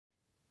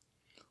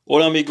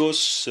Hola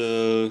amigos,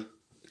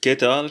 ¿qué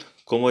tal?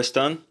 ¿Cómo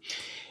están?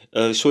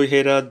 Soy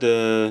Gerard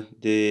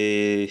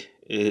de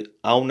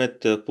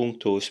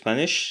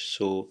Aunet.Spanish.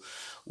 So,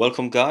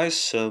 welcome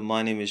guys.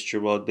 My name is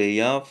Gerard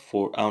Beya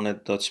for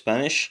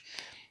Aunet.Spanish.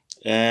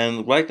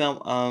 And right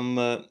now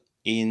I'm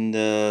in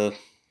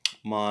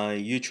my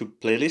YouTube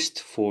playlist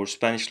for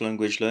Spanish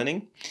language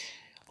learning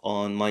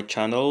on my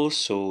channel.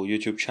 So,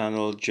 YouTube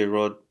channel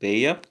Gerard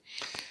Beya.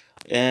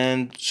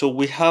 And so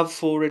we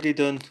have already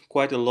done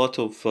quite a lot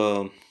of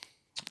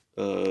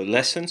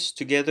lessons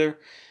together,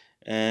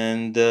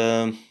 and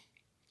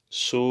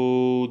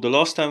so the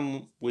last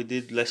time we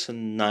did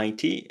lesson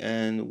 90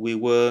 and we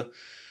were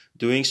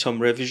doing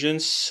some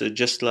revisions,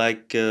 just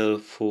like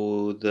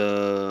for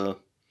the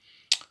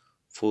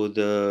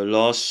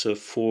last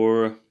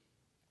four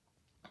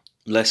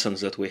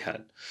lessons that we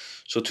had.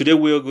 So today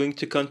we are going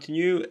to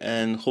continue,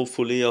 and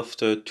hopefully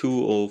after 2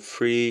 or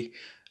 3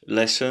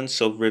 lessons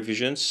of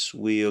revisions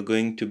we are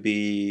going to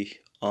be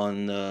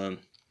on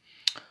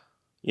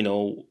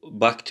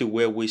back to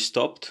where we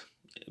stopped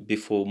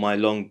before my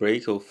long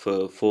break of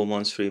 4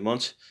 months, 3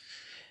 months.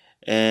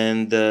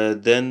 And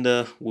then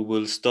we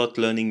will start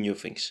learning new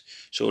things.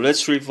 So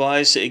let's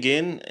revise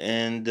again,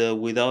 and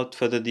without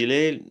further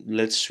delay,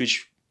 let's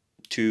switch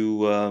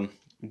to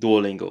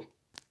Duolingo.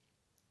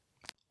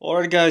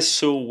 Alright guys,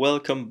 so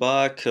welcome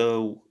back.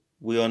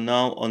 We are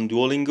now on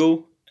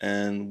Duolingo,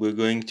 and we're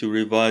going to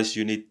revise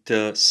unit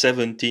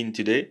 17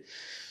 today.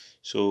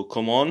 So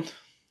come on,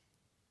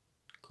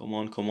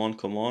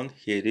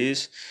 here it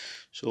is.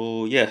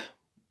 So yeah,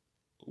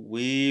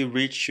 we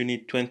reached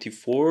unit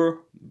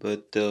 24,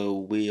 but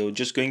we are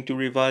just going to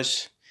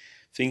revise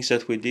things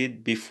that we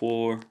did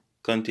before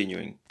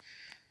continuing.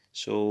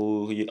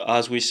 So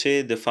as we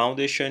said, the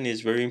foundation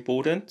is very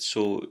important,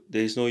 so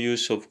there's no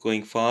use of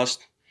going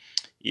fast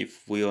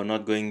if we are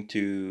not going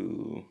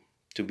to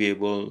be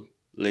able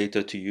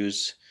later to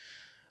use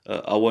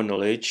our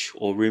knowledge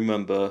or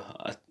remember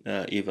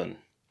even.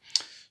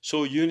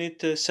 So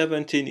unit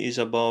 17 is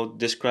about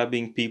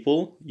describing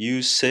people.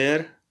 Use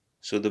ser,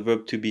 so the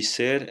verb to be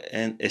ser,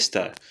 and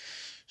estar.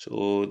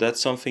 So that's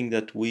something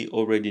that we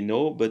already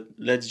know, but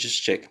let's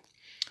just check.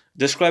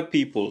 Describe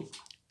people.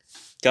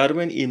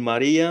 Carmen y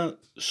María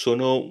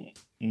son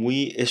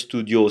muy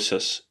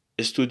estudiosas.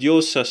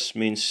 Estudiosas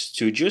means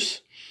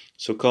studious.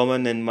 So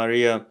Carmen and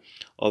María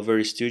are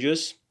very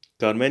studious.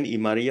 Carmen y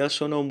María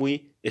son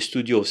muy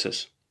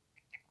estudiosas.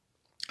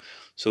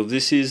 So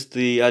this is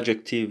the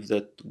adjective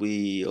that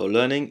we are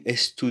learning,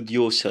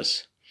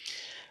 estudiosas.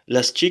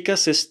 Las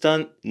chicas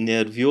están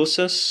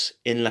nerviosas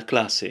en la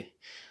clase.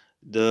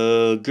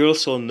 The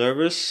girls are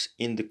nervous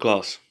in the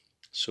class.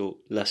 So,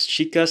 las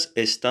chicas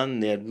están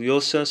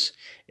nerviosas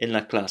en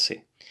la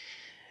clase.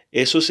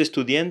 Esos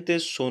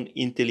estudiantes son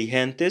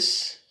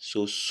inteligentes.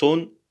 So,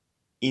 son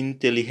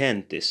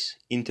inteligentes,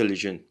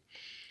 intelligent.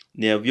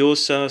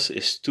 Nerviosas,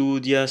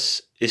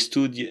 estudiosas,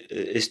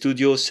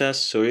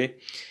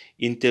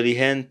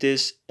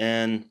 inteligentes,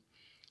 and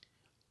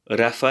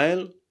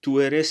Rafael, tú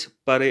eres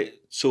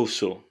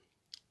perezoso.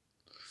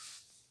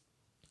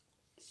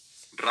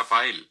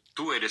 Rafael,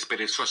 tú eres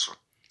perezoso.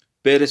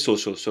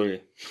 Perezoso,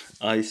 sorry.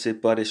 I said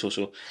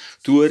perezoso.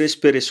 Tú eres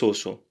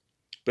perezoso.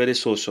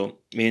 Perezoso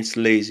means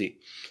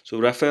lazy. So,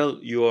 Rafael,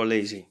 you are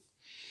lazy.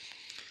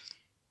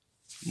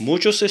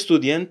 Muchos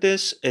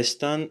estudiantes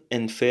están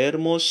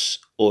enfermos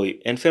hoy.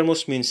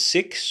 Enfermos means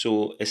sick,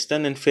 so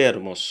están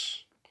enfermos.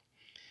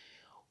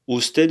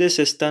 ¿Ustedes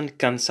están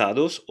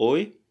cansados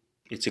hoy?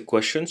 It's a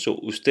question. So,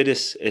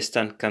 ¿ustedes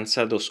están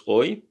cansados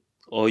hoy?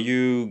 Are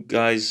you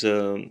guys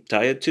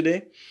tired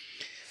today?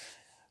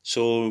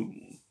 So,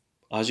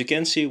 as you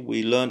can see,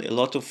 we learned a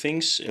lot of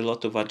things, a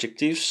lot of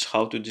adjectives,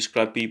 how to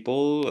describe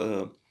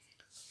people.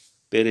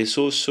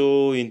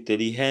 Perezoso,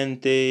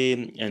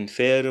 inteligente,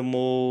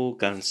 enfermo,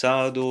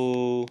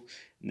 cansado,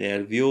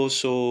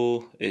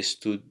 nervioso,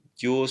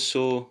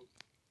 estudioso,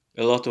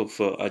 a lot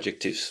of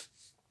adjectives.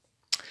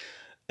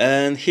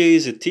 And here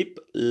is a tip.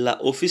 La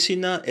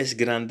oficina es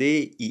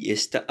grande y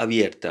está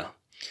abierta.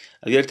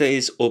 Abierta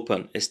is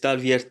open. Está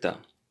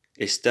abierta.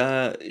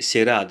 Está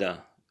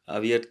cerrada.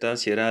 Abierta,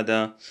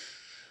 cerrada.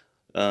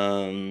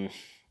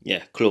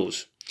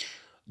 Close.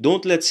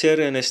 Don't let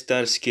ser and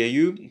estar scare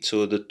you.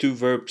 So the two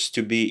verbs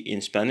to be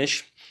in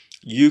Spanish.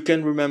 You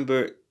can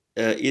remember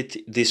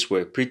it this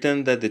way.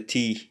 Pretend that the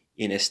T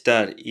in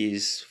estar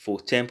is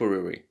for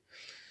temporary.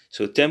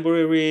 So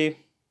temporary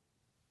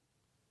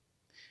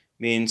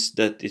means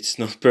that it's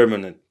not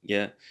permanent.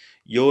 Yeah.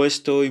 Yo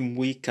estoy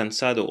muy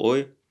cansado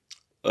hoy.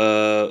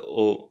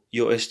 Or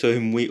yo estoy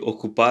muy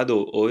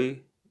ocupado hoy,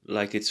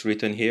 like it's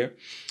written here.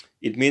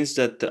 It means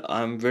that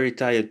I'm very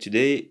tired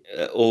today,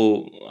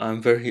 or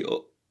I'm very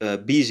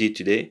busy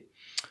today,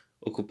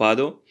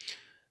 ocupado.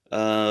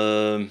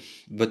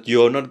 But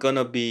you're not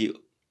gonna be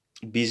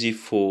busy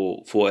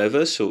for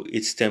forever, so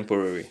it's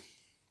temporary.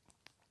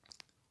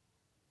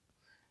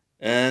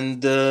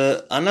 And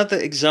another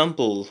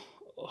example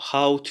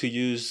how to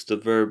use the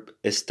verb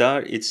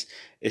estar, it's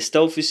esta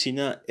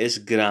oficina es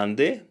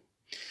grande.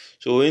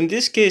 So in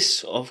this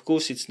case, of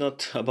course, it's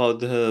not about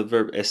the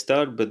verb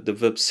estar, but the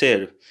verb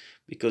ser,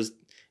 because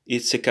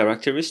it's a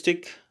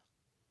characteristic.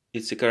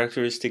 It's a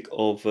characteristic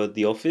of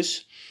the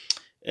office,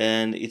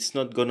 and it's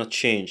not gonna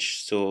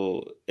change.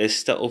 So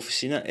esta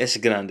oficina es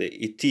grande.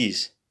 It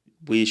is.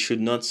 We should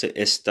not say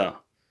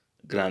está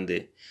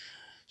grande.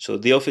 So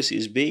the office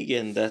is big,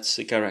 and that's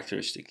a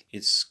characteristic.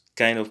 It's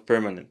kind of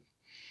permanent.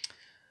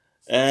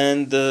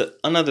 And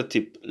another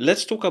tip.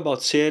 Let's talk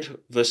about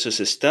ser versus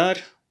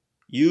estar.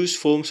 Use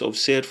forms of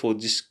ser for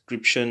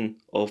description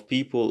of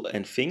people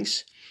and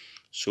things.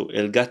 So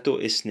el gato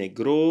es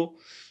negro.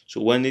 So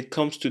when it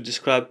comes to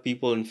describe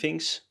people and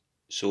things,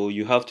 so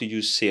you have to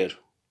use ser.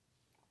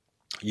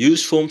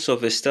 Use forms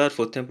of estar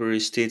for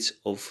temporary states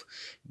of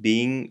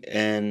being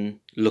and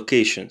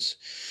locations.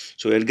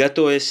 So el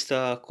gato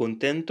está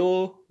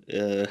contento,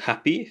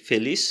 happy,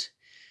 feliz.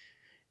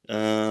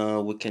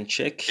 We can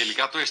check. El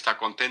gato está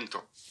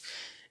contento.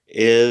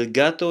 El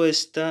gato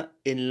está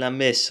en la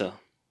mesa.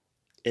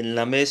 En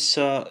la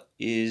mesa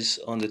is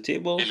on the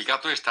table. El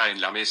gato está en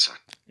la mesa.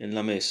 En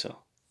la mesa.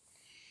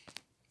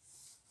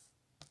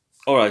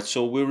 All right,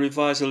 so we'll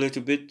revise a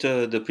little bit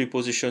the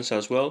prepositions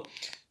as well.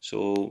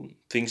 So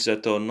things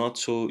that are not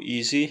so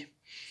easy.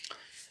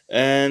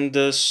 And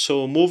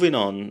so moving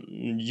on,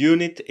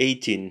 Unit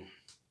 18.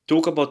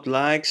 Talk about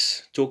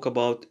likes, talk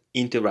about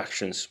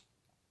interactions.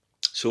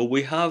 So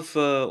we have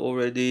had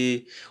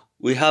already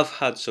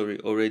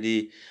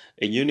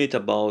a unit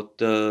about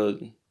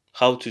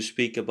how to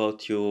speak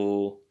about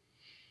your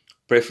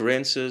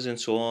preferences and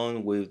so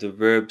on with the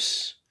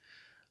verbs,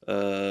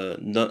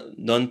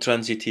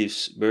 non-transitive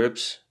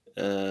verbs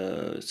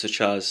such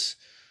as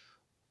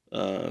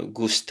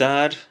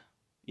gustar,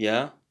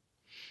 yeah,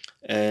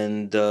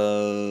 and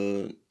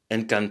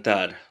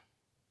cantar.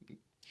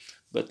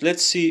 But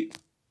let's see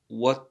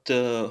what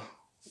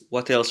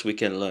else we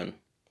can learn.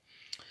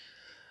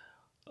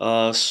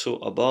 So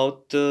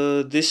about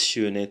this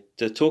unit,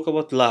 talk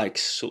about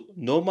likes. So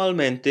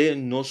normalmente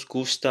nos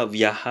gusta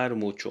viajar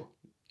mucho.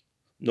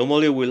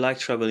 Normally we like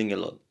traveling a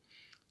lot.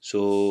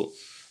 So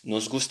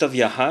nos gusta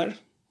viajar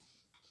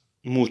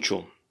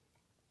mucho.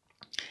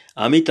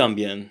 A mí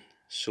también.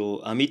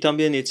 So a mí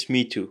también, it's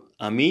me too.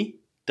 A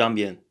mí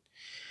también.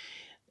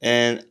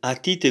 And a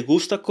ti te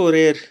gusta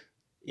correr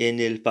en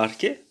el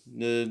parque?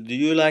 Do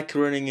you like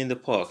running in the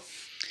park?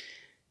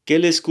 ¿Qué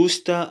les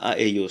gusta a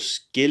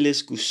ellos? ¿Qué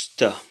les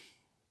gusta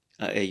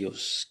a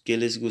ellos? ¿Qué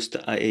les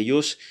gusta a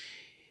ellos?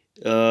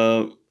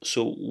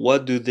 So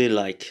what do they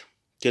like?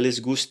 ¿Qué les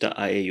gusta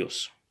a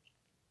ellos?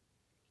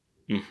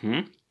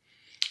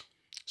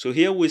 So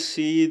here we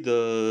see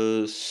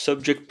the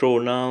subject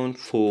pronoun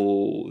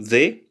for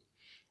they.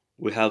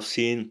 We have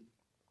seen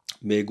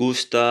me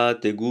gusta,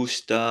 te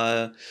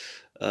gusta,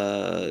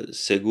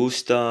 se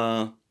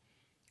gusta,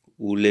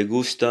 o le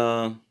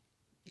gusta,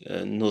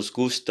 nos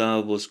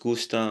gusta, vos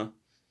gusta,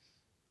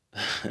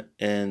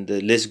 and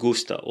les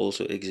gusta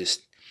also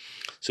exist.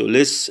 So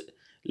les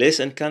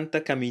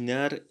encanta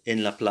caminar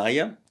en la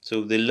playa.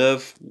 So they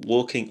love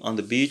walking on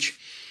the beach.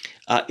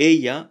 A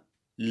ella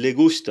le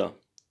gusta.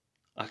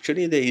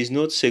 Actually, there is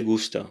not se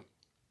gusta.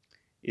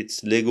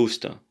 It's le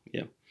gusta.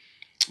 Yeah.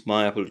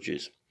 My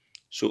apologies.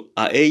 So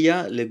a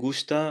ella le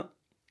gusta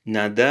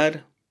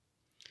nadar.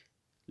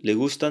 Le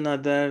gusta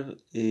nadar.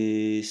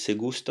 Se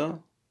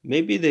gusta.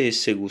 Maybe there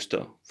is se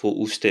gusta for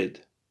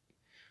usted.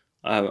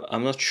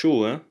 I'm not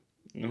sure.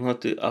 I'm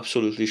not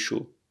absolutely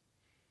sure.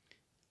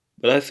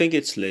 But I think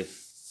it's le.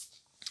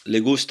 Le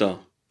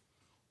gusta.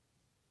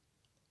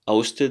 A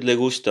usted le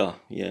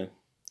gusta. Yeah.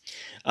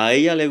 A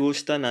ella le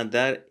gusta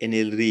nadar en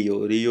el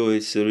río. Río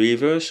is a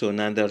river, so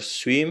nadar,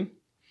 swim.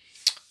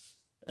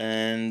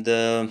 And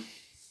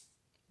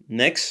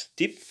next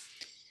tip.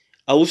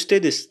 A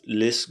ustedes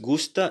les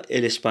gusta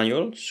el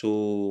español.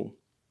 So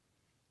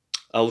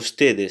a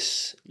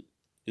ustedes.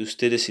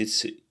 Ustedes,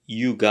 it's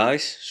you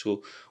guys.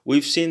 So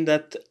we've seen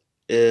that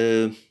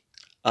a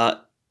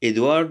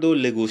Eduardo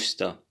le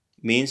gusta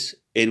means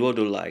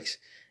Eduardo likes.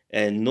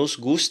 And nos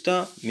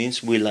gusta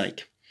means we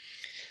like.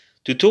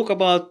 To talk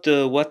about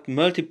what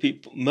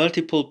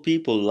multiple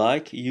people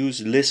like,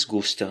 use les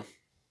gusta.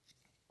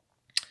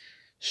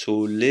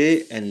 So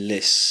le and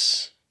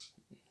les.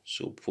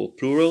 So for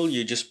plural,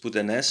 you just put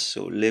an S,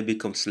 so le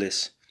becomes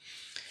les.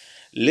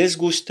 Les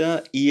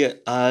gusta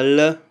ir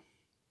al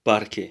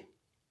parque.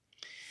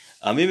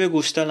 A mí me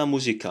gusta la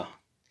música.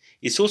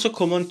 It's also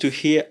common to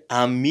hear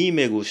a mí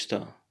me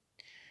gusta.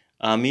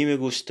 A mí me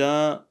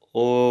gusta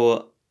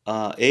or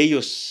a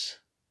ellos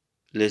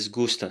les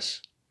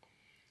gustas.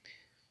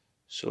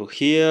 So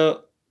here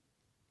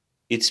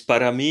it's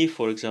para mí,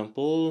 for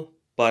example,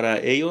 para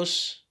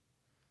ellos.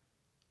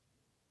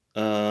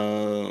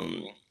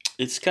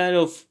 It's kind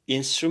of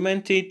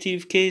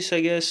instrumentative case, I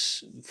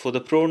guess, for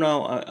the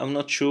pronoun. I'm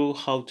not sure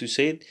how to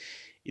say it.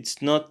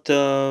 It's not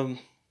an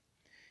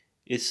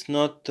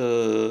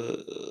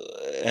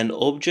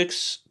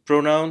object's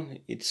pronoun.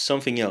 It's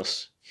something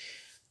else.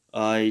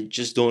 I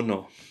just don't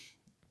know.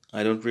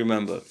 I don't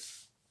remember.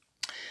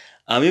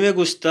 A mí me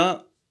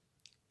gusta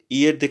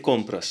ir de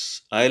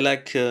compras. I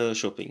like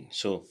shopping.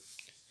 So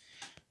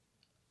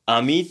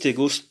A mí te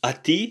gusta, a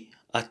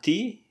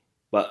ti,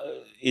 but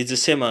it's the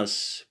same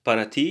as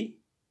para ti,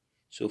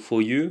 so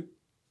for you.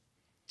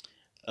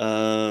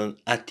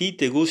 A ti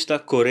te gusta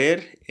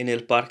correr en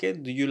el parque?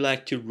 Do you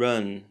like to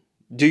run?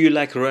 Do you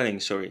like running?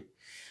 Sorry.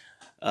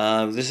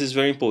 This is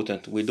very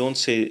important. We don't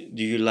say,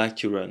 do you like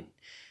to run?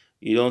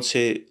 You don't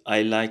say,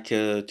 I like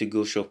to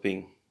go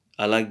shopping.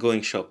 I like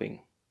going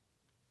shopping.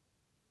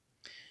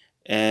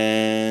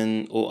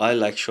 Or I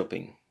like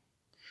shopping.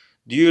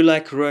 Do you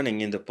like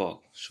running in the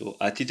park? So,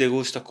 a ti te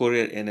gusta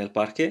correr en el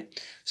parque?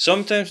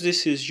 Sometimes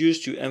this is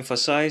used to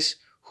emphasize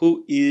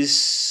who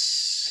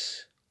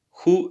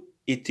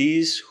it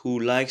is who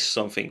likes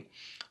something,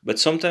 but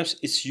sometimes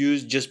it's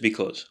used just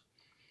because.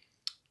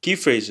 Key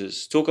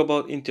phrases talk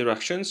about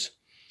interactions.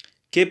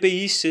 ¿Qué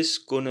países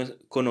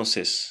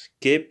conoces?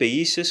 ¿Qué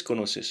países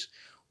conoces?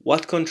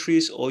 What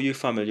countries are you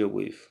familiar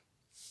with?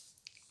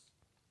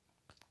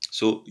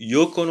 So,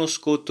 yo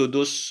conozco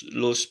todos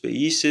los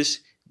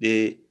países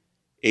de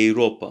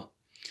Europa.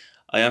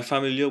 I am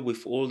familiar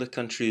with all the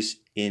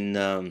countries in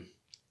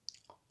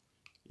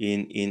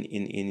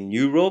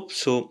Europe.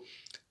 So,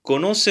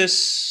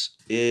 conoces,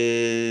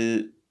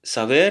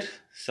 saber,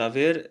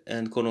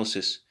 and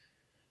conoces.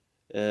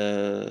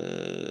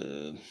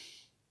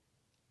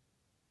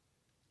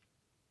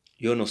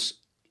 Yo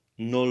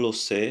no lo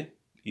sé.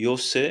 Yo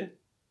sé.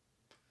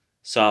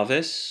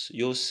 Sabes.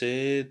 Yo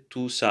sé.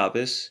 Tú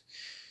sabes.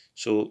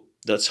 So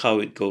that's how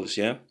it goes,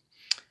 yeah?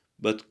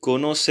 But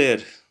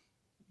conocer.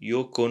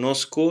 Yo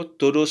conozco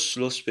todos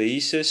los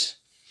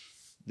países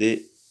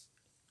de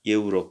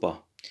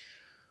Europa.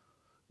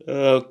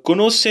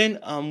 ¿Conocen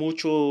a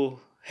mucha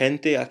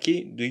gente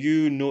aquí? Do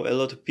you know a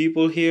lot of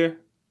people here?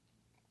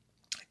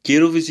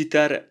 Quiero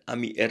visitar a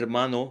mi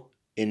hermano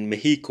en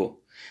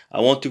México.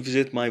 I want to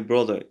visit my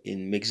brother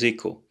in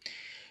Mexico.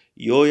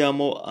 Yo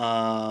llamo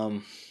a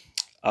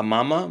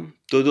mamá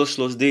todos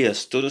los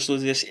días,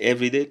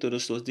 every day,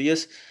 todos los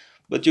días.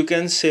 But you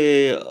can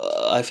say,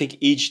 I think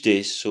each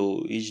day.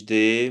 So each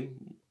day,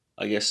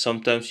 I guess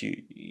sometimes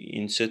you,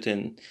 in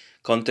certain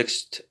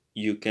context,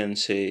 you can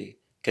say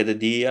cada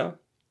día.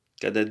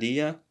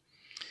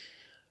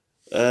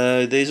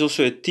 There's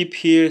also a tip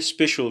here,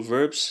 special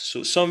verbs.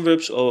 So some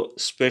verbs are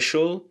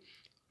special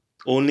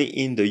only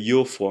in the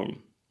yo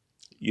form.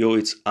 Yo,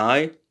 it's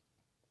I.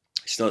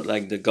 It's not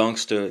like the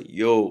gangster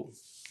yo,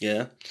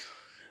 yeah.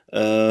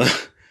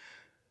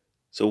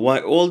 So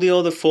while all the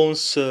other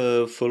forms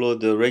follow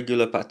the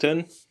regular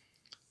pattern,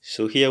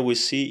 so here we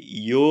see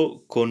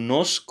yo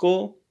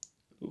conozco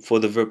for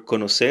the verb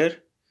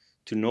conocer,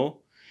 to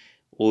know,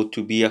 or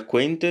to be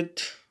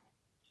acquainted.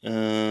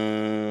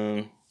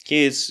 Here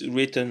it's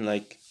written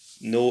like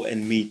know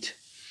and meet.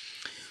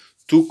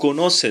 Tú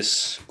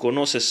conoces.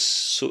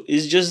 So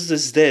it's just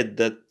this dead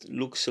that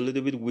looks a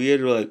little bit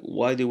weird. Like,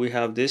 why do we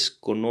have this?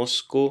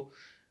 Conozco.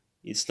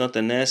 It's not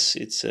an S,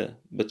 it's a,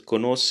 but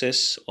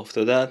conoces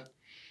after that.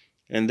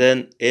 And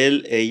then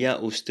él, ella,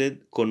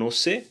 usted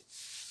conoce.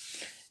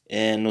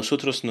 And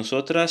nosotros,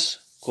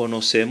 nosotras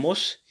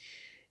conocemos.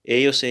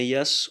 Ellos,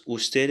 ellas,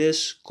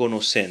 ustedes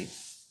conocen.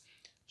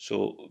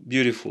 So,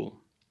 beautiful.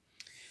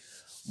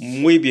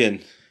 Muy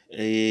bien.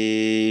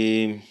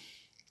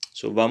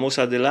 So, vamos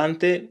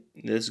adelante.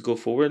 Let's go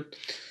forward.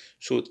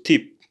 So,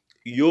 tip.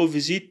 Yo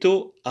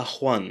visito a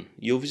Juan.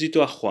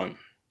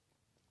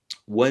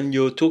 When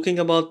you're talking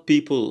about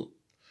people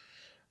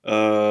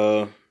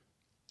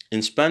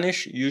in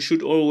Spanish, you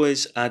should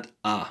always add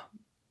a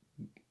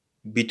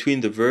between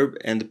the verb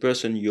and the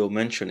person you're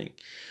mentioning.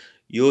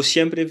 Yo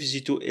siempre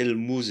visito el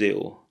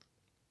museo.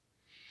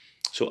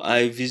 So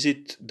I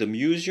visit the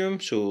museum,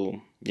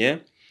 so yeah.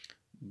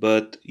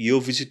 But yo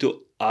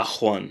visito a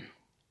Juan.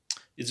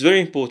 It's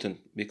very important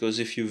because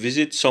if you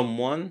visit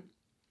someone,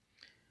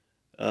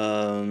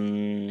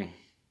 come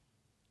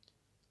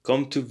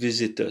to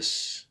visit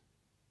us.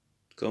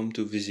 Come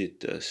to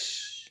visit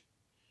us.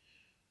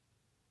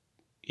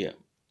 Yeah.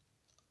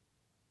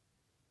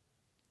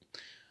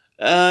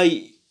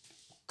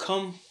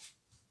 Come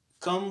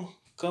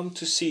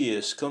to see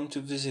us. Come to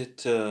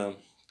visit.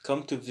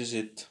 Come to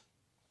visit.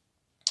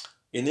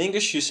 In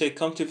English, you say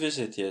come to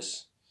visit.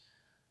 Yes.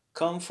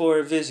 Come for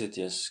a visit.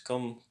 Yes.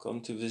 Come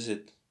to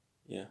visit.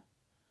 Yeah.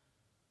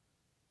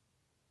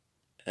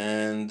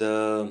 And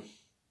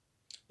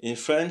in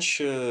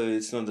French,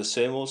 it's not the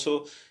same.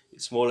 Also,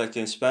 it's more like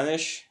in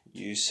Spanish.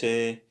 You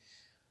say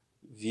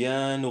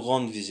viens nous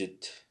rendre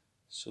visite.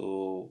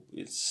 So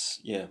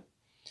it's yeah.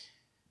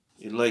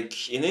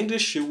 Like in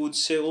English, you would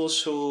say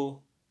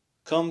also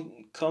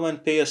come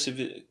and pay us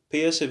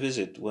a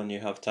visit when you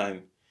have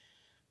time.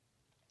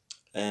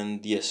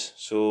 And yes,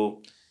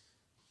 so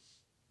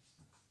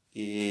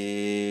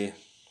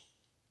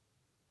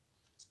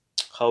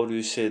how do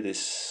you say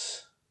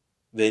this?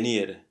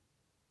 Venir.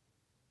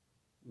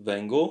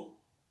 Vengo.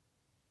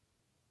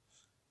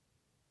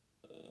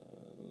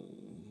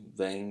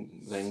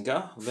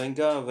 Venga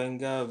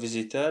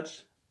visitar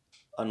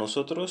a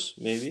nosotros,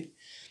 maybe.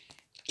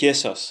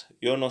 Quizás,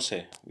 yo no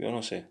sé.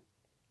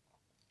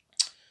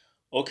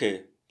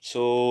 Okay,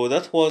 so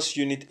that was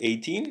unit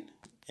 18.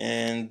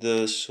 and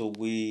so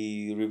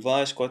we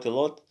revised quite a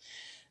lot.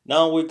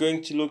 Now we're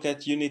going to look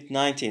at Unit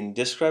 19.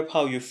 Describe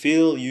how you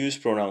feel, use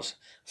pronouns.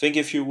 I think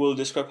if you will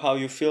describe how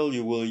you feel,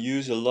 you will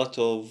use a lot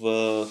of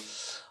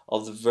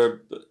the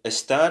verb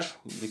estar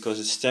because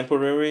it's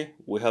temporary.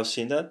 We have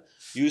seen that.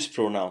 Use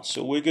pronouns.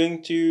 So we're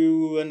going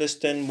to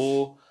understand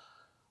more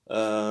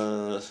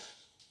how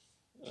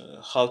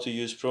to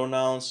use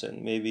pronouns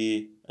and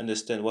maybe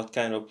understand what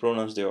kind of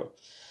pronouns they are.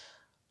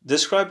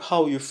 Describe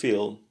how you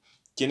feel.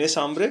 ¿Tienes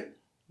hambre?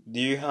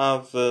 Do you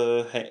have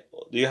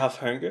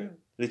hunger?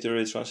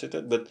 Literally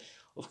translated, but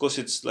of course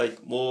it's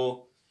like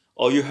more.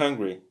 Are you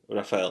hungry,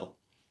 Rafael?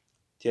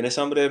 ¿Tienes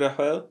hambre,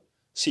 Rafael?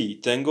 Sí,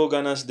 tengo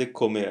ganas de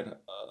comer.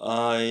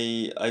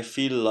 I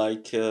feel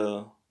like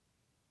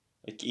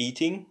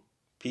eating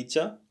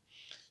pizza.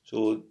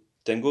 So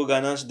tengo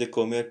ganas de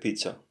comer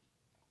pizza.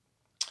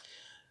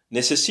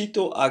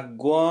 Necesito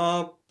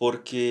agua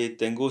porque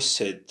tengo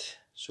sed.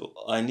 So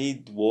I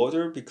need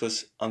water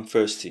because I'm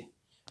thirsty.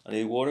 I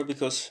need water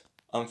because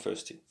I'm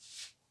thirsty.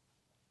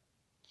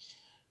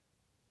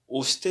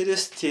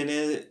 Ustedes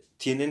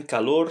tienen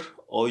calor.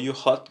 Are you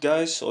hot,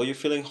 guys? Are you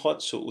feeling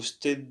hot? So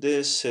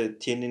ustedes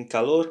tienen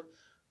calor.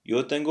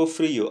 Yo tengo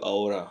frío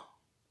ahora.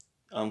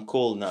 I'm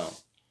cold now.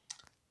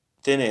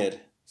 Tener.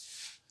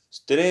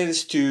 Tener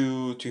is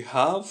to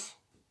have.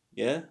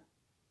 Yeah.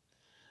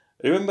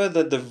 Remember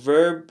that the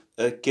verb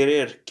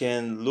querer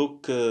can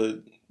look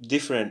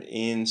different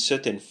in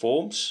certain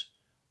forms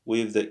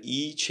with the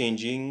E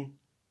changing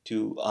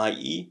to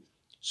IE.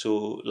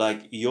 So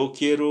like yo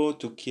quiero,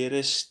 tú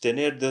quieres,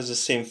 tener does the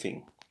same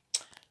thing.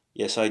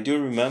 Yes, I do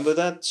remember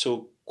that.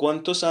 So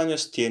 ¿cuántos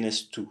años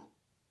tienes tú?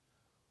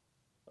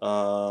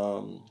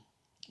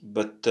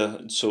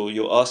 So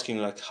you're asking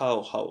like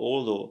how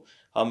old or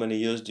how many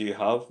years do you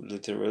have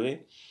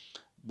literally?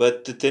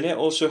 But the tener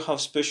also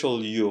have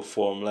special yo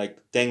form like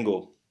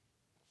tengo.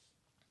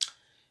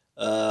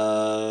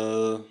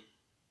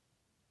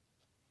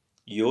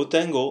 Yo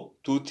tengo,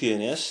 tú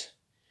tienes,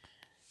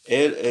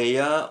 él,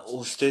 ella,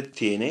 usted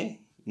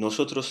tiene,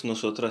 nosotros,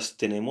 nosotras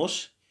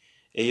tenemos,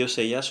 ellos,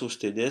 ellas,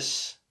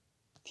 ustedes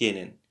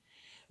tienen.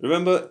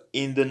 Remember,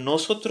 in the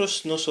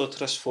nosotros,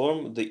 nosotras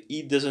form, the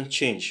E doesn't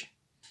change.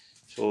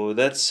 So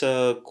that's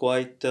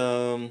quite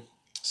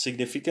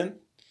significant,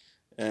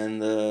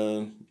 and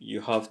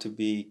you have to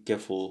be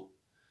careful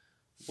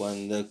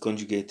when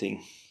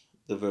conjugating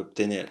the verb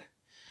tener.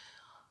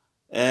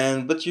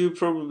 But you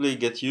probably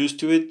get used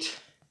to it,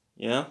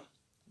 yeah,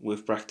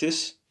 with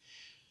practice.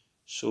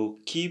 So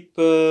keep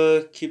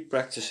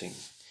practicing.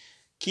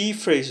 Key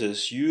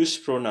phrases. Use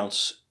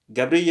pronouns.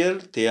 Gabriel,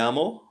 te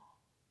amo.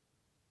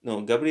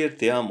 No, Gabriel,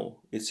 te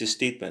amo. It's a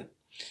statement.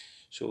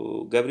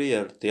 So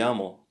Gabriel, te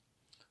amo.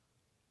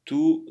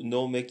 Tú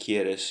no me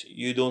quieres.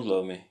 You don't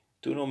love me.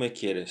 Tú no me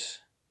quieres.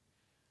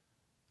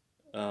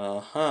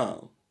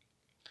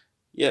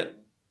 Yeah.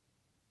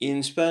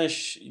 In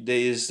Spanish, there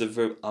is the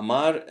verb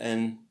amar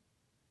and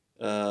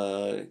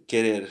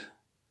querer.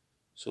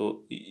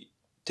 So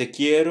te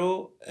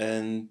quiero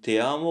and te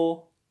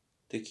amo.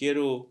 Te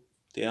quiero,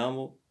 te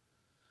amo.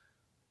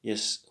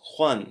 Yes.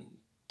 Juan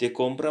te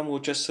compra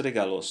muchos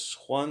regalos.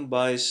 Juan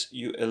buys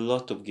you a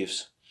lot of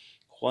gifts.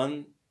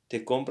 Juan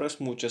te compras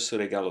muchos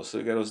regalos.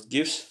 Regalos,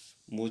 gifts.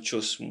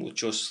 Muchos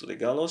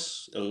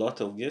regalos. A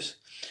lot of gifts.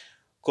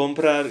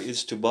 Comprar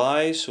is to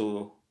buy.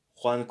 So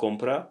Juan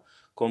compra.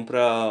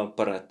 Compra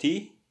para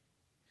ti.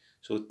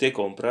 So te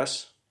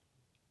compras.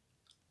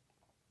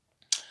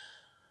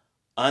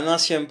 Ana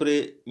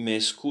siempre me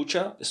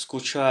escucha.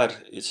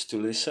 Escuchar is to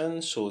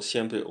listen. So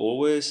siempre,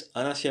 always.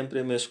 Ana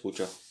siempre me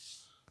escucha.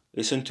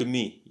 Listen to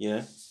me,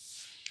 yeah.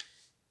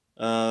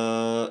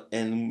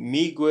 And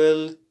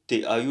Miguel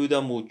te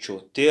ayuda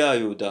mucho. Te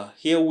ayuda.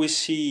 Here we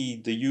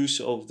see the use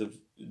of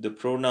the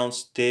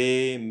pronouns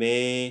te,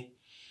 me.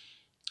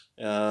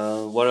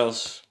 What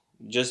else?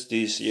 Just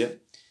this, yeah.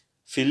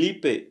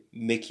 Felipe,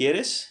 ¿me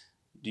quieres?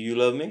 Do you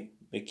love me?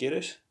 ¿Me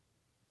quieres?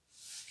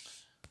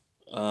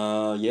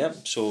 Yeah,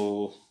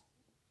 so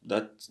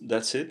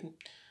that's it.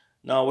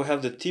 Now we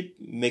have the tip.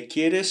 ¿Me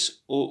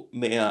quieres o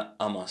me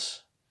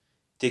amas?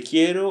 Te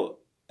quiero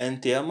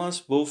and te amas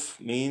both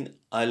mean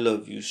I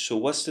love you. So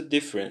what's the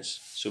difference?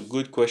 So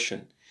good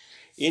question.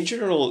 In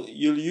general,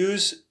 you'll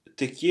use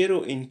te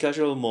quiero in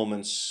casual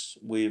moments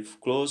with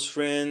close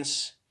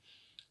friends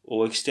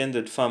or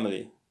extended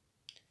family.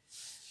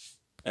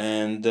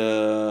 And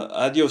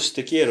adios,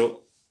 te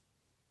quiero.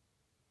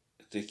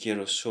 Te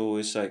quiero. So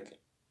it's like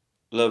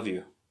love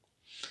you.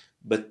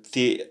 But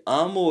te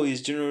amo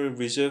is generally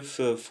reserved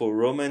for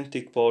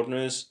romantic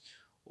partners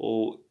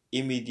or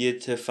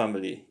immediate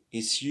family.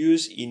 It's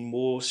used in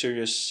more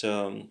serious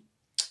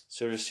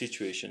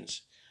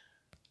situations,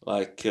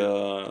 like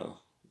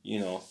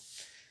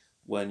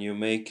when you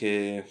make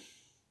a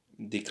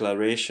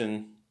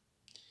declaration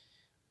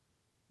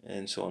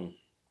and so on.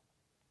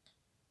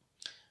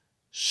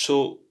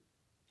 So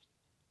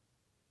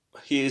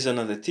here is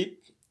another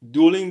tip.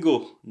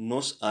 Duolingo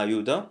nos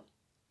ayuda.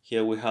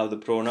 Here we have the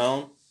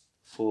pronoun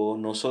for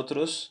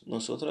nosotros,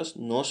 nosotras,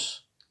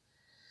 nos.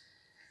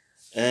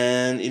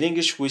 And in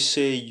English, we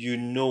say you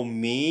know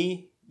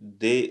me,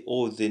 they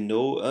or they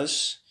know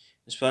us.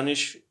 In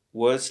Spanish,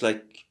 words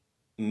like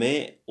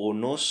me or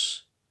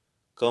nos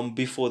come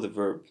before the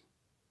verb,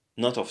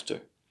 not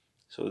after.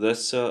 So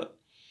that's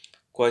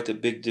quite a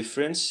big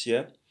difference,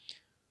 yeah.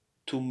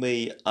 Tú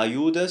me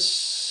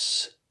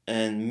ayudas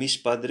and mis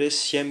padres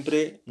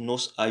siempre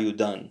nos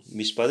ayudan.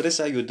 Mis padres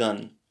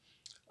ayudan.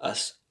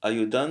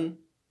 Ayudan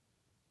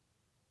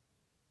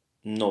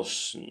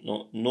nos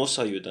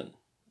ayudan.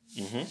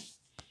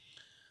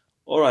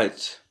 All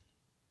right.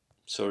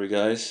 Sorry,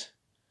 guys.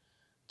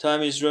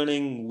 Time is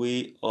running.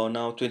 We are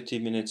now 20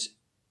 minutes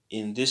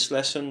in this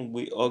lesson.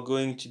 We are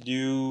going to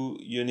do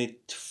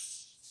unit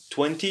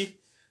 20.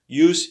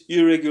 Use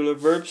irregular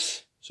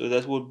verbs. So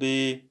that would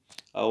be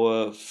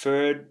our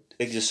third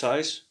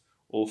exercise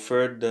or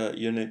third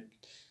unit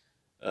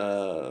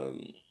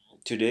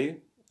today.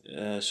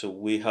 So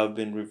we have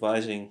been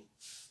revising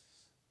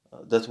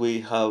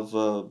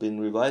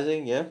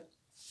yeah.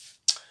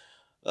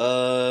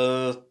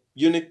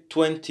 Unit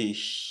 20.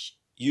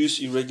 Use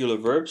irregular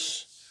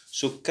verbs.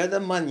 So cada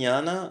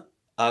mañana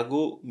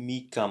hago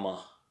mi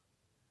cama.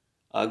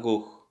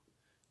 Hago,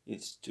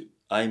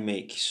 I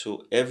make.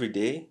 So every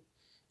day,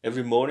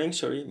 every morning,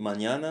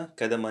 mañana,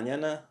 cada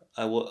mañana.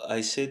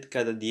 I said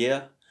cada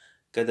día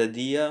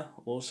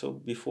also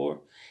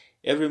before.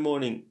 Every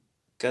morning,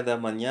 cada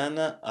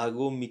mañana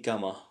hago mi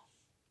cama.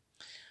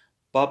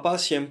 Papá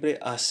siempre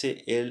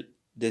hace el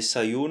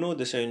desayuno.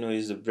 Desayuno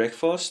is the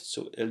breakfast.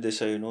 So el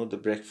desayuno, the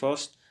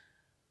breakfast.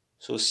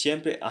 So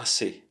siempre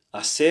hace.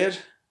 Hacer.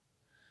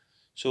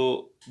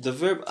 So the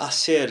verb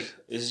hacer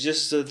is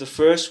just the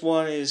first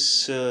one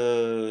is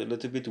a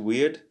little bit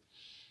weird.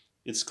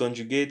 It's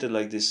conjugated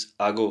like this.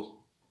 Hago.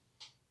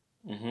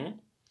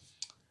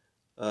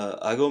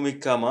 Hago mi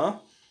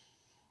cama.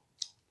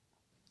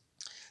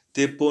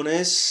 Te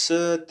pones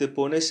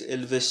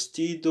el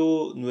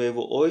vestido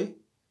nuevo hoy.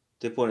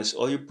 Te pones.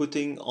 Are you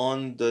putting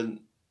on the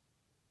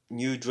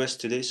new dress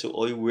today? So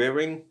are you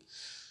wearing?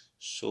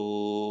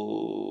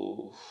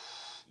 So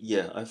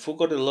yeah, I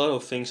forgot a lot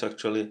of things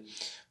actually,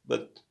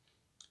 but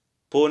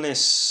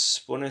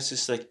pones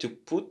is like to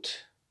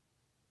put.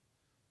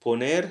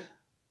 Poner,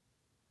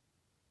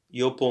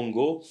 yo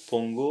pongo,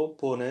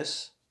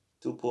 pones,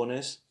 tú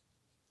pones.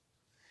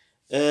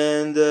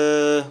 And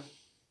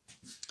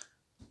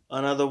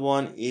another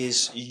one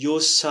is yo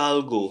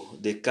salgo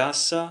de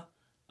casa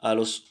a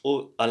las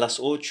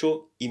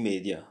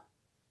 8:30.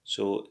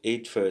 So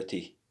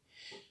 8:30.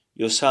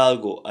 Yo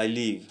salgo, I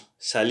leave.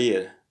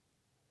 Salir.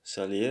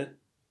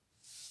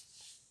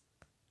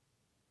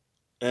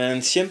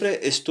 And siempre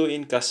estoy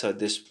en casa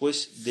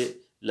después de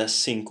las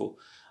 5.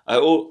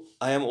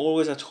 I am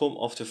always at home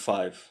after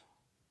 5.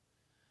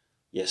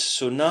 Yes,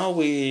 so now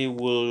we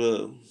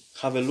will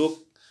have a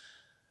look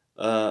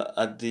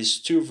at these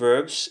two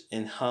verbs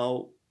and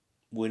how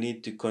we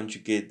need to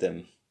conjugate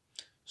them.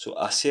 So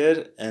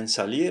hacer and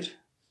salir,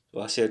 so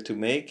hacer to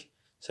make,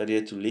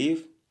 salir to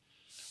leave,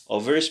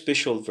 are very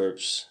special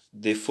verbs.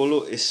 They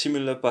follow a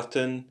similar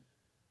pattern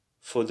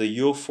for the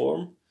yo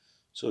form.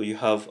 So you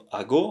have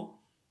hago,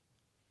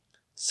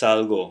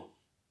 salgo.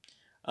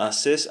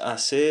 Haces,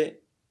 hace,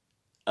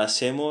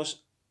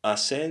 hacemos,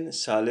 hacen,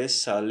 sales,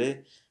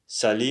 sale,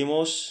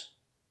 salimos,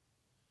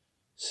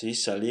 sí,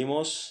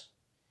 salimos,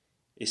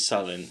 y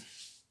salen.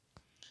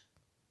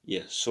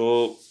 Yeah,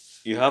 so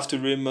you have to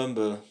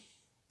remember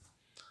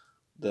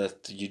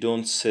that you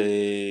don't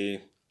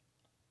say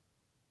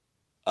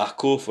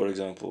ako, for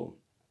example.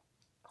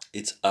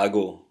 It's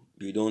hago.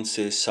 You don't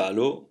say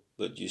salo,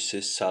 but you say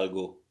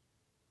salgo.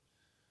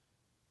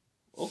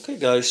 Okay,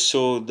 guys,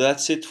 so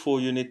that's it for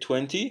Unit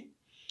 20.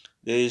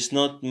 There is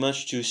not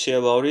much to say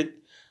about it.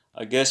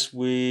 I guess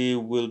we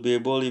will be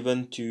able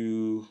even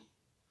to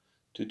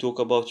talk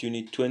about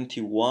Unit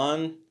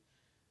 21.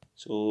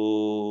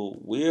 So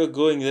we are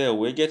going there.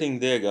 We're getting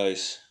there,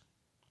 guys.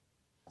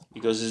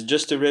 Because it's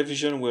just a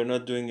revision. We're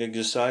not doing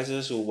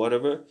exercises or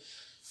whatever.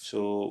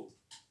 So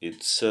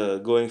it's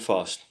going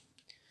fast.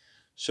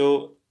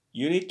 So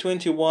Unit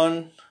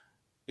 21,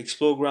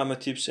 explore grammar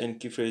tips and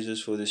key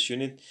phrases for this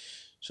unit.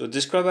 So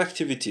describe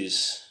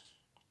activities.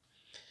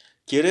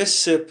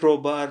 ¿Quieres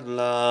probar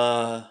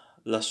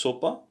la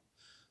sopa?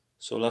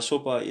 So la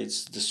sopa,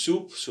 it's the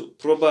soup. So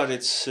probar,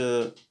 it's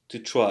to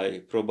try,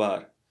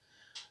 probar.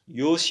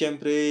 Yo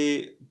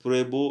siempre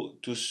pruebo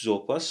tus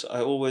sopas. I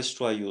always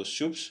try your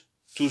soups.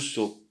 Tus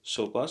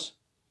sopas.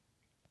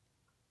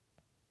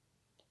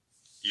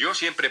 Yo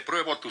siempre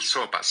pruebo tus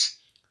sopas.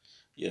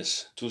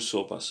 Yes, tus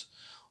sopas.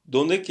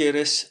 ¿Dónde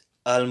quieres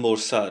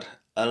almorzar?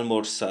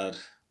 Almorzar.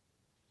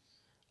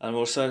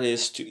 Almorzar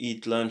is to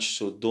eat lunch.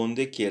 So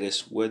 ¿dónde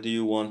quieres? Where do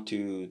you want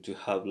to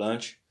have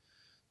lunch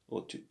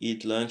or to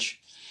eat lunch?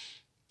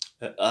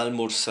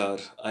 Almorzar.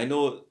 I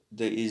know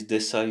there is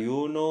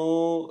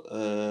desayuno,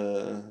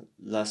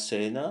 la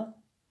cena,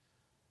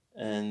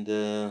 and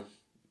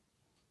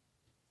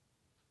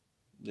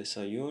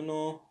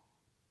desayuno,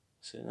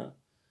 cena,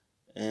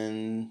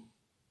 and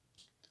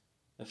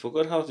I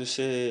forgot how to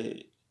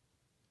say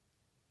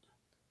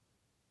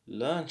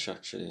lunch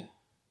actually.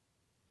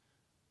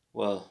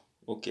 Well,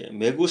 okay.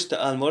 Me gusta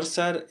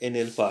almorzar en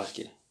el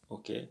parque.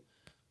 Okay.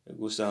 Me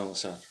gusta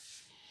almorzar.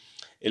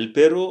 El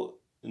perro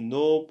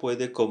no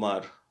puede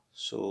comer.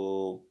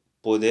 So,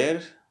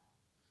 poder,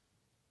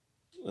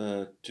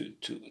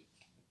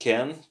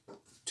 can,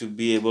 to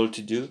be able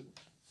to do.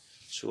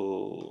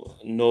 So,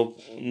 no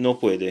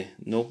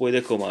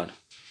puede comer.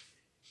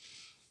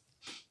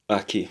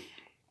 Aquí.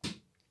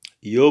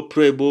 Yo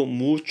pruebo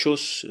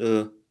muchos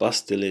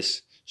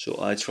pasteles.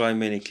 So, I try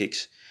many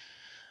cakes.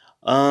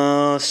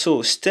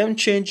 So stem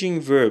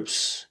changing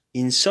verbs.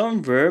 In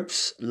some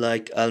verbs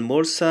like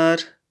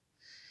almorzar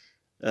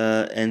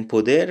and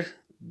poder,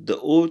 the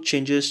O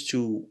changes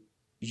to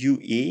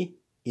UE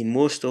in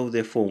most of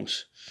their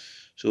forms.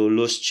 So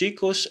los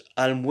chicos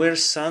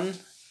almuerzan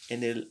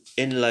en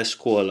la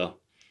escuela.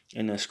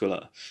 En la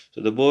escuela.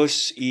 So the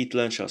boys eat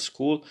lunch at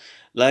school.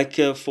 Like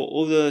for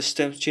all the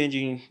stem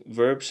changing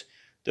verbs,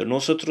 the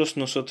nosotros,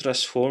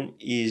 nosotras form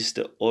is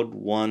the odd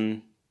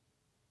one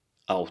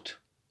out.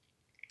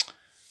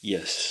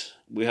 Yes,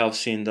 we have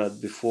seen that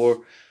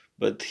before,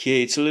 but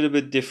here it's a little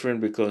bit different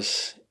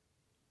because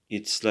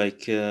it's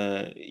like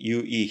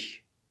UE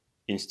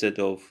instead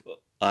of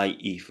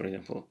IE, for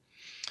example.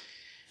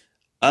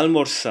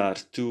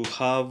 Almorzar, to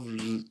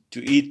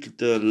eat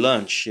the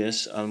lunch,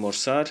 yes,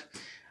 almorzar.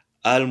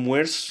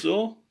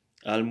 Almuerzo,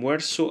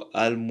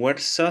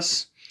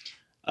 almuerzas,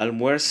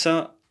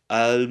 almuerza,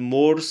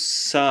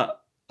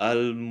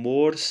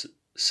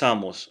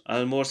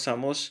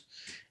 almorzamos,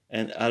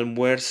 and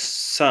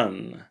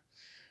almuerzan.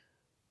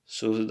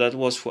 So that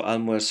was for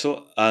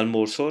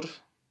almorzar.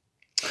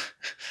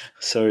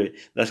 Sorry,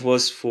 that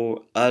was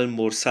for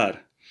almorzar.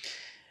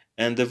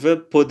 And the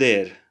verb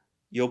poder.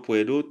 Yo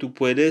puedo, tú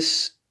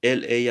puedes,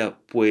 él, ella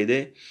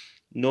puede,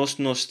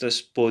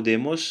 nosotras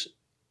podemos,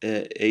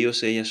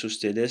 ellos, ellas,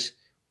 ustedes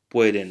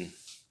pueden.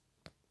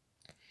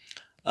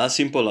 As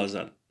simple as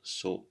that.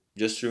 So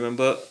just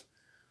remember,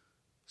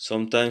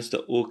 sometimes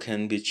the O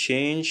can be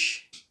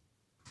changed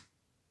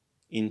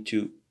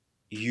into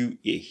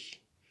UA.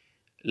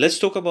 Let's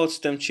talk about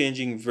stem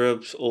changing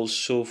verbs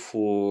also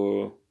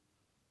for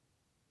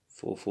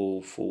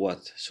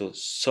what? So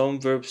some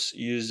verbs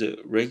use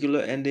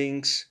regular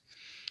endings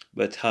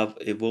but have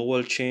a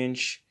vowel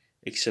change,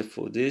 except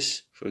for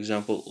this. For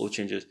example, O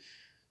changes.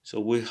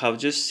 So we have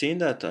just seen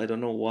that. I don't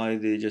know why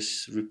they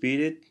just repeat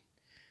it.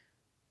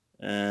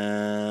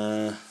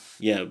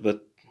 Yeah,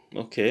 but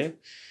okay.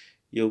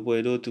 Yo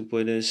puedo, tú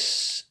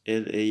puedes,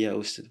 él, ella,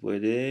 usted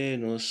puede,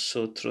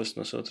 nosotros,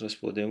 nosotras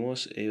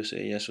podemos, ellos,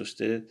 ellas,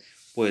 ustedes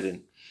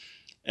pueden.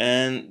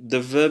 And the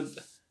verb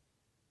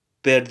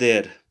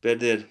perder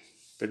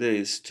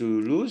is to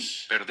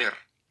lose. Perder.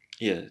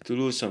 Yeah, to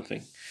lose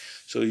something.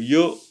 So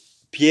yo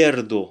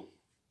pierdo.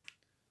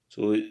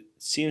 So it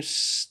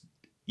seems,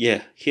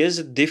 yeah, here's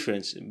a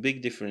difference, a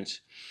big difference.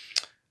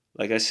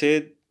 Like I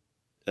said,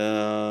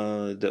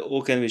 the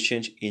O can be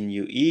changed in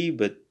UE,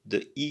 but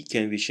the E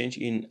can be changed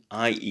in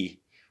IE.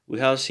 We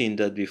have seen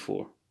that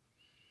before.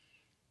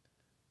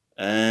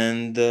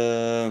 And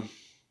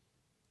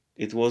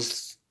it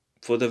was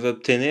for the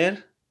verb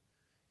tener,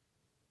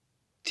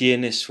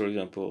 tienes, for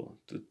example,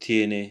 to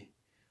tiene.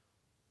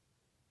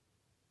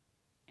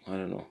 I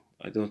don't know.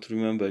 I don't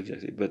remember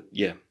exactly, but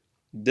yeah,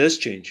 does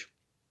change.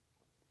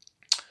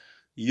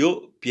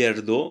 Yo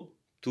pierdo,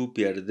 tú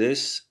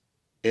pierdes,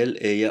 él,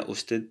 ella,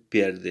 usted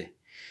pierde.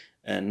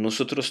 And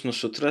nosotros,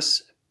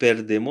 nosotras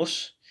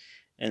perdemos,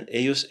 and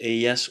ellos,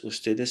 ellas,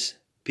 ustedes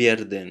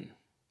pierden.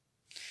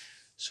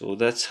 So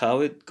that's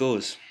how it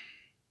goes.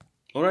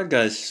 Alright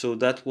guys, so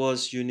that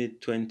was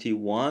unit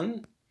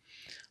 21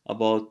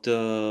 about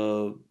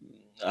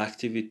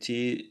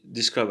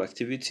describe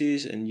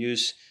activities and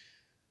use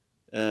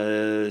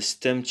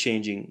stem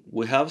changing.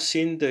 We have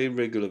seen the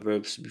irregular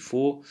verbs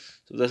before,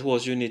 so that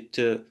was unit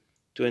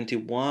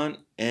 21,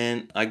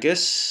 and I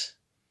guess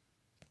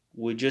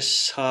we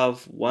just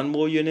have one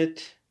more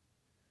unit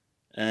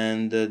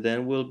and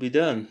then we'll be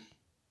done.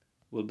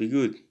 We'll be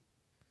good.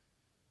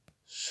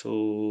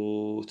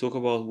 So talk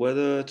about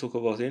weather, talk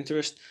about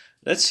interest.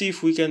 Let's see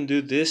if we can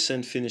do this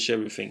and finish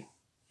everything.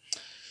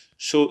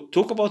 So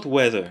talk about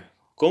weather.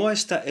 ¿Cómo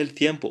está el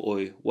tiempo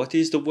hoy? What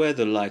is the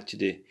weather like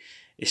today?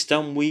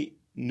 Está muy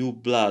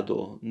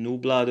nublado.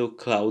 Nublado,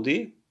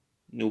 cloudy.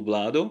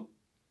 Nublado.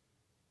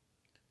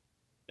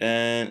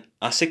 And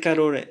hace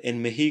calor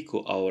en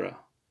México ahora.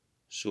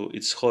 So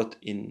it's hot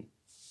in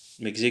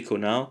Mexico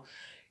now.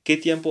 ¿Qué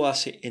tiempo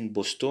hace en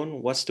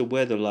Boston? What's the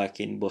weather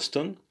like in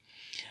Boston?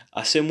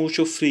 Hace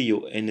mucho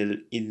frío en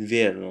el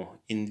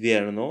invierno.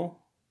 Invierno,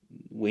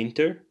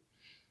 winter.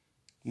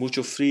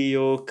 Mucho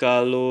frío,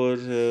 calor,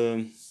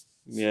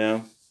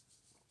 yeah.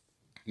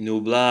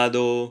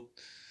 Nublado.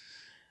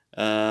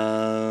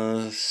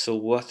 So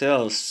what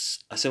else?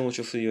 Hace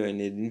mucho frío en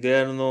el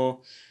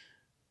invierno.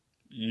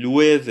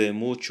 Llueve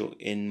mucho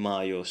en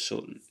mayo.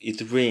 So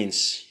it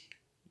rains.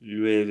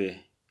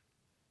 Llueve.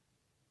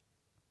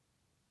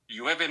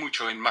 Llueve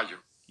mucho en mayo.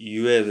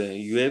 Llueve.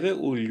 ¿Llueve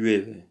o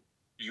llueve?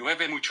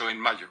 Llueve mucho en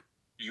mayo.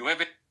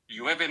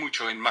 Llueve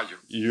mucho en mayo.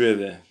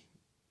 Llueve.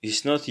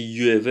 It's not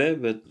llueve,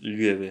 but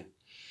llueve.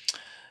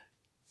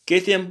 ¿Qué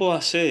tiempo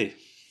hace?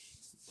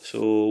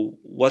 So,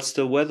 what's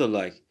the weather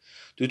like?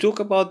 To talk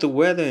about the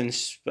weather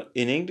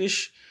in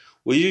English,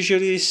 we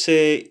usually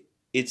say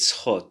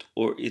it's hot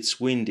or it's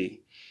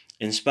windy.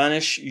 In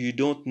Spanish, you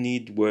don't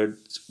need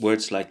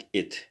words like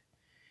it.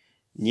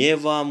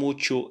 Nieva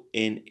mucho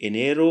en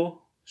enero,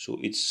 so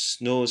it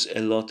snows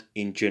a lot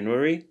in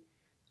January.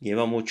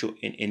 Nieva mucho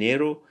en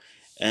enero.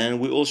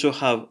 And we also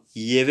have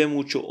llueve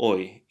mucho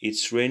hoy.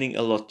 It's raining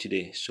a lot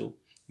today. So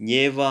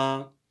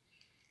nieva,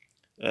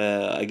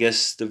 I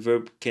guess the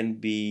verb can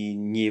be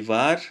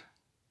nievar,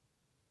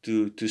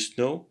 to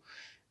snow.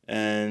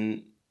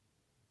 And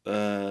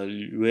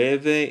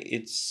llueve,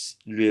 it's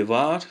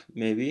lluevar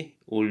maybe,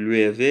 or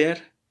lluever.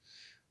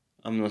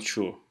 I'm not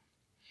sure.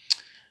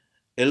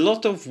 A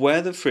lot of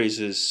weather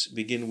phrases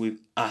begin with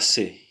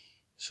hace.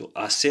 So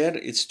hacer,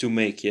 it's to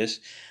make,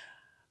 yes.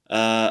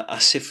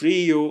 Hace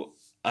frío,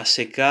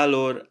 hace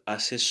calor,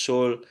 hace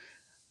sol,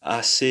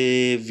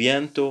 hace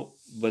viento,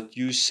 but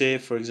you say,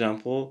 for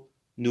example,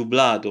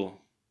 nublado.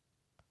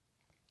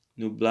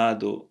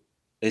 Nublado,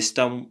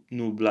 está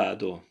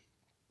nublado.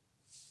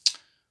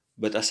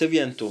 But hace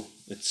viento,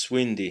 it's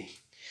windy.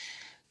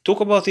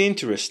 Talk about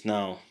interest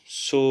now.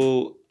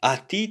 So, ¿a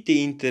ti te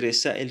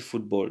interesa el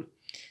fútbol?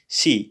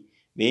 Sí,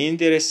 me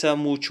interesa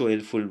mucho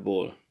el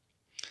fútbol.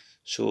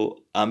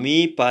 So, a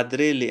mi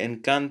padre le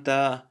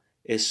encanta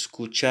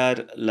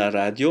escuchar la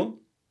radio.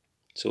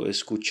 So,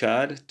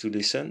 escuchar, to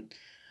listen.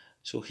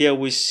 So, here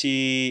we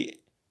see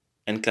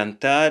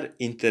encantar,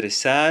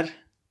 interesar.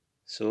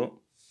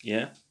 So,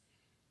 yeah.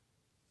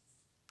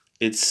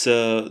 It's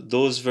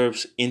those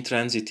verbs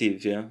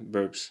intransitive, yeah,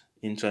 verbs,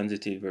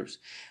 intransitive verbs.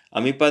 A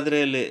mi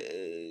padre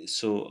le,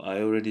 so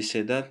I already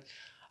said that.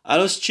 A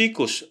los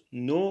chicos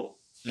no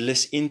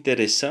les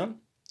interesa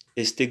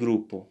este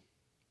grupo.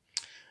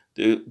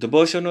 The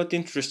boys are not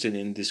interested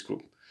in this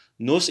group.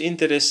 Nos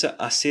interesa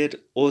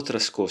hacer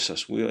otras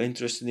cosas. We are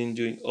interested in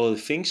doing other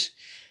things.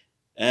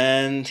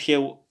 And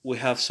here we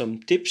have some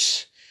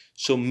tips.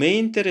 So, me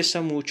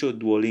interesa mucho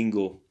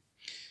Duolingo.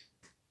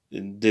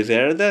 De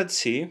verdad,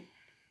 sí.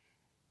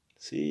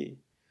 Sí.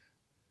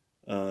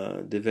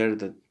 De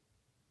verdad.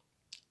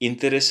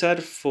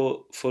 Interesar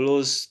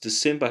follows the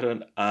same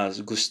pattern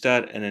as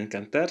gustar and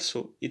encantar,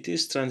 so it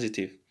is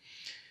transitive.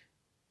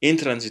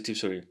 Intransitive,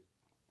 sorry.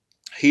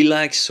 He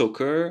likes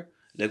soccer.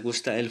 Le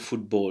gusta el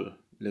fútbol.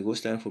 Le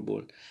gusta el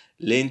fútbol.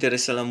 Le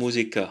interesa la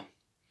música.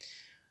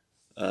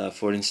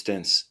 For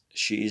instance,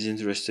 she is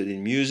interested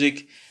in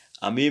music.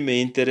 A mí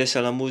me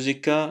interesa la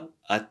música.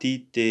 ¿A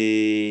ti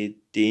te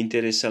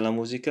interesa la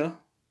música?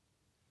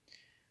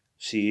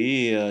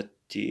 Sí, a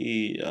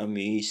ti, a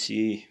mí,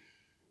 sí.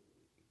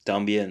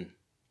 También.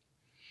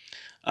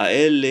 ¿A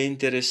él le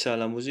interesa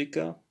la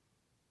música?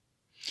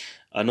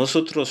 ¿A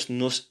nosotros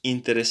nos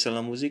interesa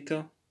la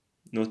música?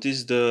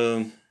 Notice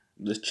the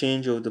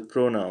change of the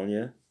pronoun,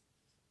 yeah?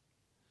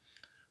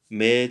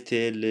 Me,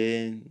 te,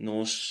 le,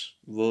 nos,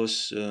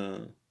 vos,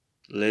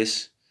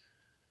 les.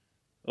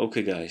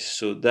 Okay, guys,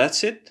 so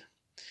that's it.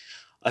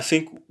 I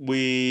think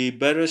we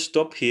better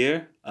stop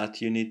here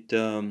at unit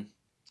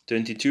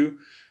 22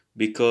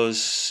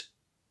 because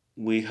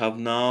we have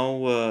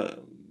now,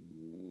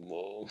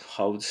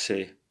 how to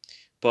say,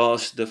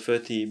 past the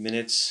 30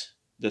 minutes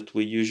that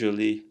we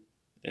usually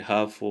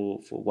have for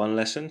one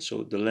lesson.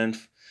 So the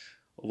length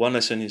of one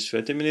lesson is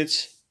 30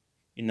 minutes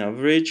in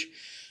average.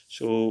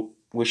 So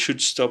we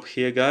should stop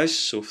here, guys.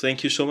 So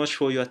thank you so much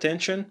for your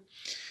attention.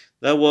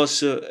 That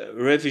was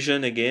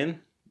revision again,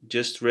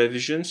 just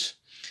revisions.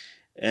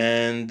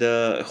 And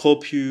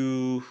hope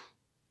you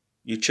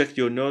checked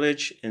your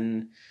knowledge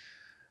and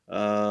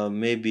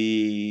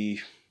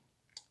maybe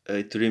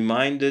it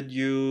reminded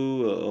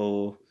you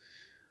or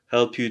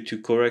help you to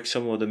correct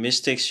some of the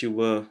mistakes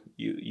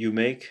you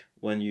make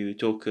when you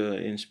talk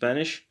in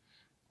Spanish.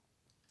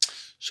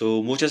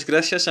 So muchas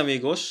gracias,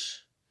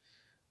 amigos,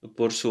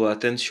 por su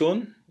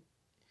atención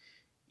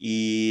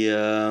y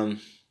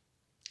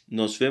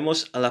nos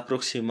vemos a la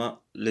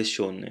próxima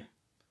lesión,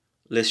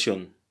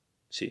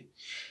 sí.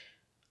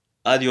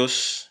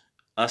 Adiós,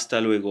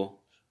 hasta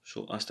luego.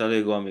 So, hasta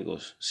luego,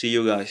 amigos. See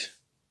you guys.